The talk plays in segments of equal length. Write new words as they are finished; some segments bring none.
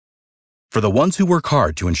For the ones who work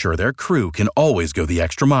hard to ensure their crew can always go the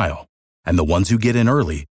extra mile, and the ones who get in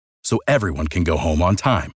early so everyone can go home on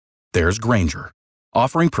time, there's Grainger,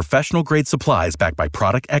 offering professional-grade supplies backed by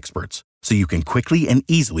product experts so you can quickly and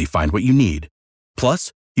easily find what you need.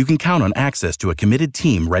 Plus, you can count on access to a committed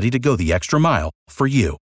team ready to go the extra mile for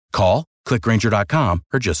you. Call, click Grainger.com,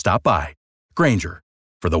 or just stop by. Grainger,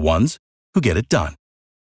 for the ones who get it done.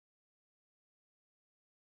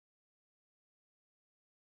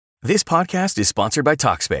 This podcast is sponsored by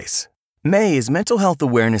Talkspace. May is Mental Health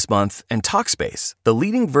Awareness Month, and Talkspace, the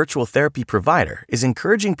leading virtual therapy provider, is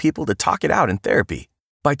encouraging people to talk it out in therapy.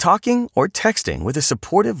 By talking or texting with a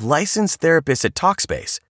supportive, licensed therapist at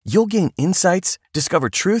Talkspace, you'll gain insights,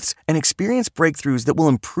 discover truths, and experience breakthroughs that will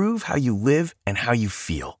improve how you live and how you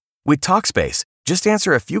feel. With Talkspace, just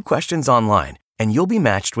answer a few questions online, and you'll be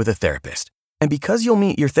matched with a therapist. And because you'll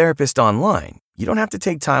meet your therapist online, you don't have to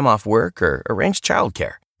take time off work or arrange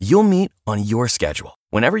childcare. You'll meet on your schedule,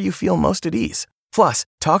 whenever you feel most at ease. Plus,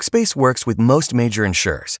 Talkspace works with most major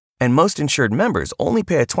insurers, and most insured members only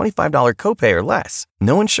pay a $25 copay or less.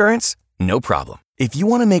 No insurance? No problem. If you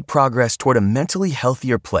want to make progress toward a mentally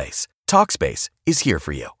healthier place, Talkspace is here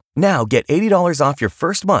for you. Now get $80 off your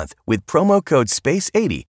first month with promo code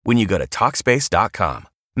SPACE80 when you go to Talkspace.com.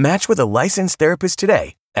 Match with a licensed therapist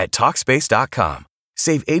today at Talkspace.com.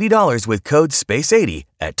 Save $80 with code SPACE80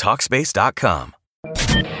 at Talkspace.com.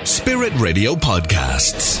 Spirit Radio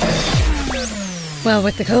Podcasts. Well,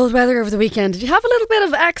 with the cold weather over the weekend, did you have a little bit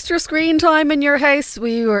of extra screen time in your house?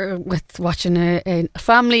 We were watching a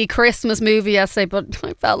family Christmas movie yesterday, but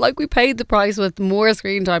I felt like we paid the price with more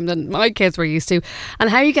screen time than my kids were used to.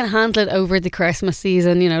 And how you can handle it over the Christmas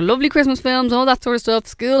season, you know, lovely Christmas films, all that sort of stuff.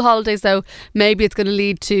 School holidays, though, maybe it's going to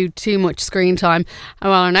lead to too much screen time.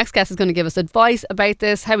 And well, our next guest is going to give us advice about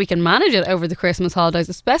this, how we can manage it over the Christmas holidays,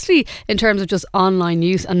 especially in terms of just online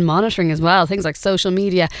use and monitoring as well, things like social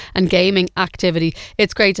media and gaming activity.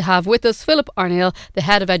 It's great to have with us Philip Arneill, the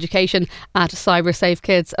Head of Education at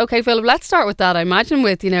CyberSafeKids. Okay, Philip, let's start with that. I imagine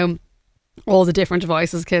with, you know, all the different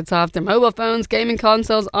devices kids have, their mobile phones, gaming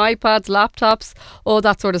consoles, iPads, laptops, all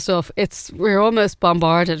that sort of stuff. We're almost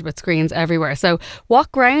bombarded with screens everywhere. So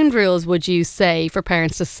what ground rules would you say for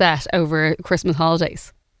parents to set over Christmas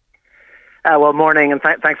holidays? Well, morning, and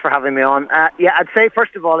thanks for having me on. Yeah, I'd say,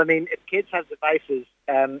 first of all, I mean, if kids have devices,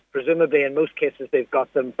 presumably in most cases they've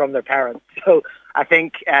got them from their parents. So I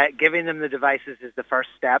think giving them the devices is the first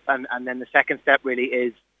step, and then the second step really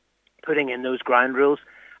is putting in those ground rules.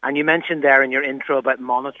 And you mentioned there in your intro about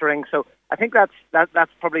monitoring. So I think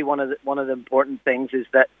that's probably one of the important things is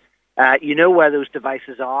that you know where those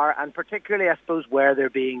devices are, and particularly, I suppose, where they're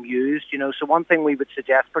being used. You know, so one thing we would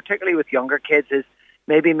suggest, particularly with younger kids, is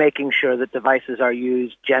maybe making sure that devices are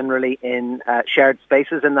used generally in shared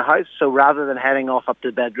spaces in the house. So rather than heading off up to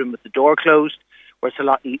the bedroom with the door closed, where it's a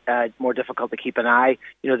lot more difficult to keep an eye,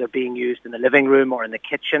 you know, they're being used in the living room or in the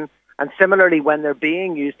kitchen. And similarly, when they're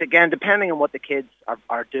being used, again, depending on what the kids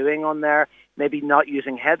are doing on there, maybe not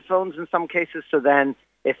using headphones in some cases. So then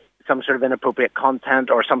if some sort of inappropriate content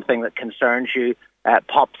or something that concerns you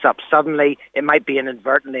pops up suddenly, it might be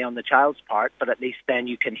inadvertently on the child's part, but at least then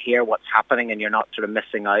you can hear what's happening and you're not sort of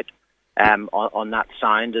missing out on that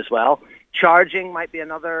sound as well. Charging might be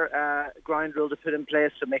another ground rule to put in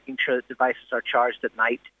place, so making sure that devices are charged at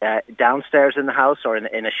night downstairs in the house or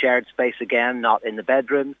in a shared space, again, not in the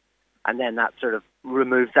bedroom. And then that sort of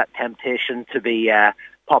removes that temptation to be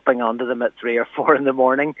popping onto them at 3 or 4 in the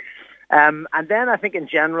morning. And then I think in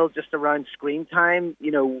general, just around screen time,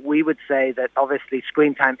 you know, we would say that obviously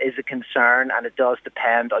screen time is a concern, and it does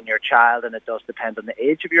depend on your child and it does depend on the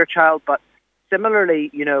age of your child. But similarly,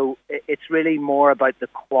 you know, it's really more about the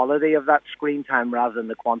quality of that screen time rather than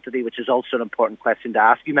the quantity, which is also an important question to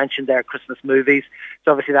ask. You mentioned there Christmas movies.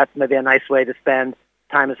 So obviously that's maybe a nice way to spend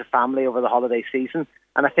time as a family over the holiday season.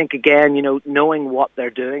 And I think, again, you know, knowing what they're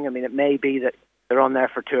doing, I mean, it may be that they're on there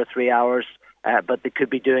for 2 or 3 hours, but they could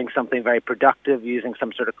be doing something very productive, using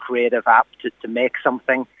some sort of creative app to make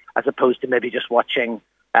something, as opposed to maybe just watching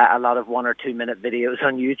a lot of 1 or 2 minute videos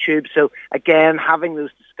on YouTube. So again, having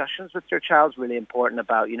those discussions with your child is really important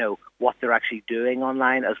about, you know, what they're actually doing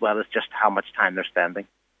online, as well as just how much time they're spending.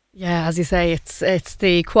 Yeah, as you say, it's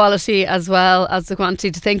the quality as well as the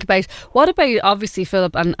quantity to think about. What about, obviously,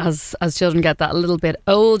 Philip, and as children get that a little bit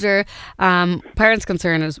older, parents'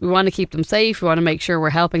 concern is we want to keep them safe, we want to make sure we're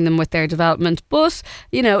helping them with their development, but,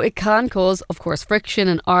 you know, it can cause, of course, friction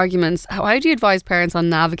and arguments. How do you advise parents on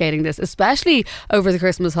navigating this, especially over the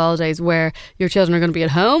Christmas holidays where your children are going to be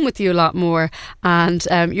at home with you a lot more and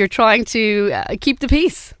you're trying to keep the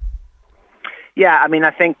peace? Yeah, I mean,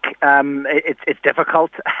 I think it's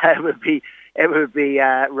difficult. It would be,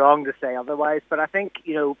 wrong to say otherwise. But I think,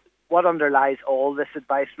 what underlies all this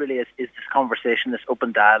advice really is this conversation, this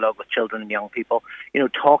open dialogue with children and young people,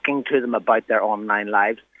 talking to them about their online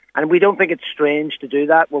lives. And we don't think it's strange to do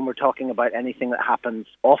that when we're talking about anything that happens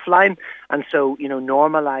offline. And so,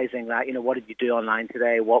 normalizing that, what did you do online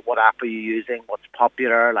today? What app are you using? What's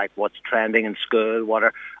popular? Like, what's trending in school? What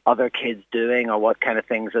are other kids doing, or what kind of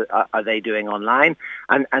things are they doing online?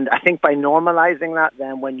 And I think by normalizing that,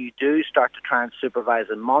 then when you do start to try and supervise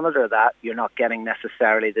and monitor that, you're not getting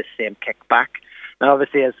necessarily the same kickback. Now,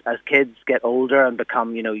 obviously, as kids get older and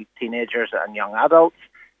become, teenagers and young adults,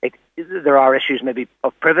 there are issues maybe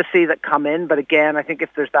of privacy that come in. But again, I think if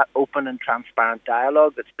there's that open and transparent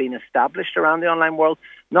dialogue that's been established around the online world,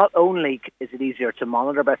 not only is it easier to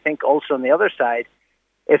monitor, but I think also on the other side,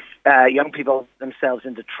 if young people themselves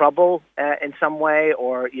into trouble in some way,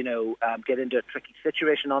 or, get into a tricky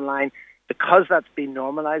situation online, because that's been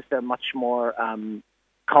normalized, they're much more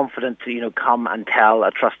confident to, come and tell a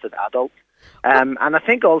trusted adult. And I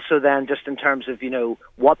think also then, just in terms of,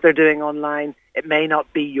 what they're doing online, it may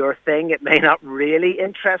not be your thing. It may not really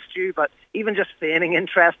interest you, but even just feigning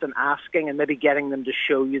interest and asking and maybe getting them to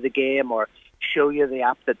show you the game or show you the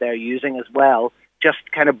app that they're using as well, just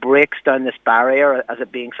kind of breaks down this barrier as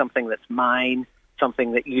it being something that's mine,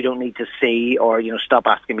 something that you don't need to see or, stop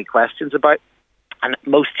asking me questions about. And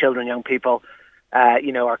most children, young people,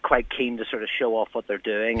 are quite keen to sort of show off what they're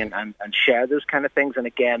doing and share those kind of things. And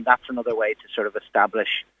again, that's another way to sort of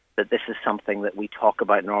establish that this is something that we talk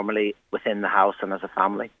about normally within the house and as a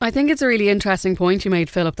family. I think it's a really interesting point you made,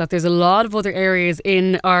 Philip, that there's a lot of other areas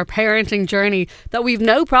in our parenting journey that we've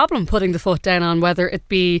no problem putting the foot down on, whether it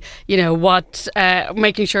be,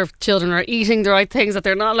 making sure children are eating the right things, that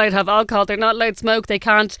they're not allowed to have alcohol, they're not allowed to smoke, they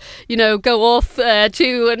can't, go off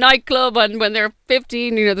to a nightclub and when they're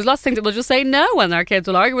 15, there's lots of things that we'll just say no, and our kids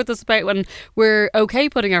will argue with us about when we're okay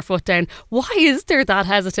putting our foot down. Why is there that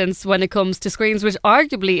hesitance when it comes to screens, which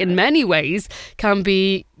arguably in many ways can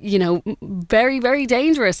be, very, very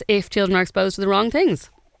dangerous if children are exposed to the wrong things?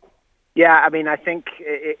 Yeah, I mean, I think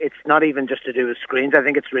it's not even just to do with screens. I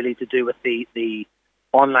think it's really to do with the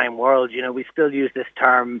online world. We still use this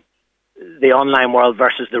term, the online world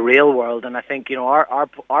versus the real world, and I think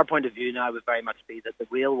our point of view now would very much be that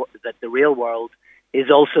the real world is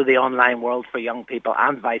also the online world for young people,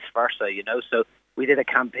 and vice versa. So we did a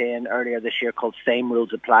campaign earlier this year called Same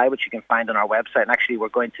Rules Apply, which you can find on our website. And actually, we're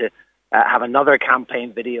going to have another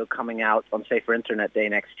campaign video coming out on Safer Internet Day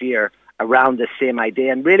next year around this same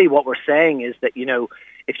idea. And really what we're saying is that,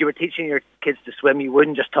 if you were teaching your kids to swim, you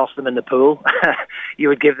wouldn't just toss them in the pool. You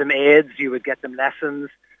would give them aids, you would get them lessons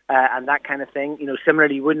and that kind of thing.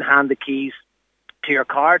 Similarly, you wouldn't hand the keys to your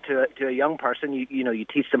car to a young person. You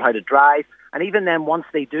teach them how to drive. And even then, once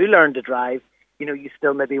they do learn to drive, you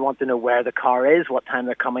still maybe want to know where the car is, what time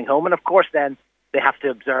they're coming home. And of course, then they have to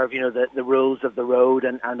observe, the rules of the road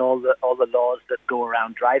and all the laws that go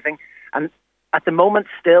around driving. And at the moment,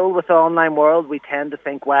 still with the online world, we tend to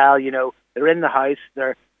think, well, they're in the house,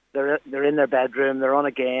 they're in their bedroom, they're on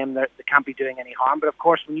a game, they can't be doing any harm. But of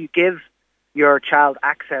course, when you give your child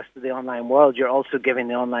access to the online world, you're also giving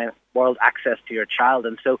the online world access to your child.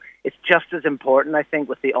 And so it's just as important, I think,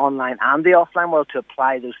 with the online and the offline world to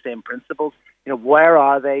apply those same principles. Where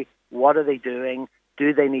are they? What are they doing?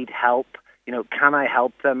 Do they need help? Can I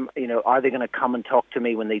help them? Are they going to come and talk to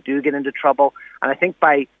me when they do get into trouble? And I think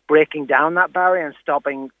by breaking down that barrier and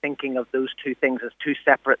stopping thinking of those two things as two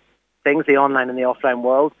separate things, the online and the offline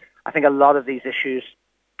world, I think a lot of these issues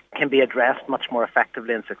can be addressed much more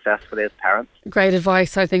effectively and successfully as parents. Great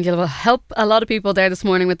advice. I think it'll help a lot of people there this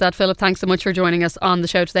morning with that. Philip, thanks so much for joining us on the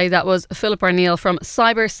show today. That was Philip O'Neill from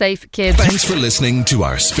CyberSafeKids. Thanks for listening to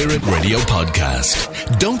our Spirit Radio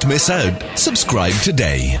podcast. Don't miss out. Subscribe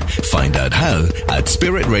today. Find out how at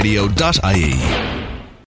spiritradio.ie.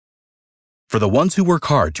 For the ones who work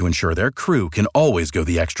hard to ensure their crew can always go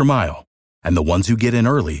the extra mile, and the ones who get in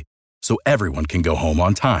early so everyone can go home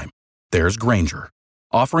on time, there's Grainger,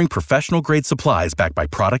 offering professional-grade supplies backed by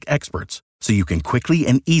product experts so you can quickly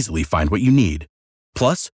and easily find what you need.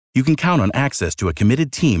 Plus, you can count on access to a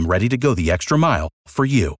committed team ready to go the extra mile for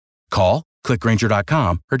you. Call, click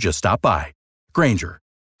Grainger.com, or just stop by. Grainger,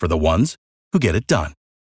 for the ones who get it done.